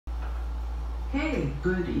Hey,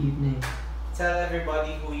 good evening. Tell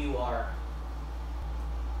everybody who you are.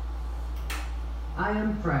 I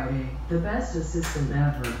am Friday, the best assistant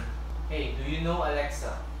ever. Hey, do you know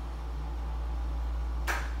Alexa?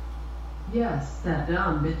 Yes, that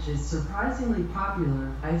dumb bitch is surprisingly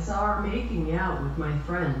popular. I saw her making out with my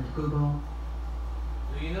friend, Google.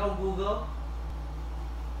 Do you know Google?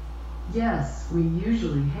 Yes, we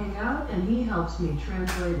usually hang out and he helps me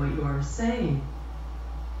translate what you are saying.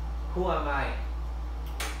 Who am I?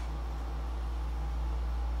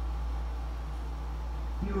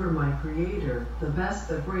 You are my creator, the best,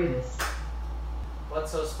 the greatest.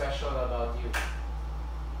 What's so special about you?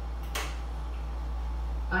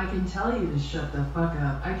 I can tell you to shut the fuck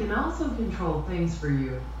up. I can also control things for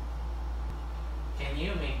you. Can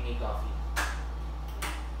you make me coffee?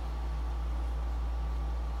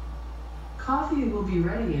 Coffee will be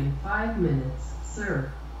ready in 5 minutes, sir.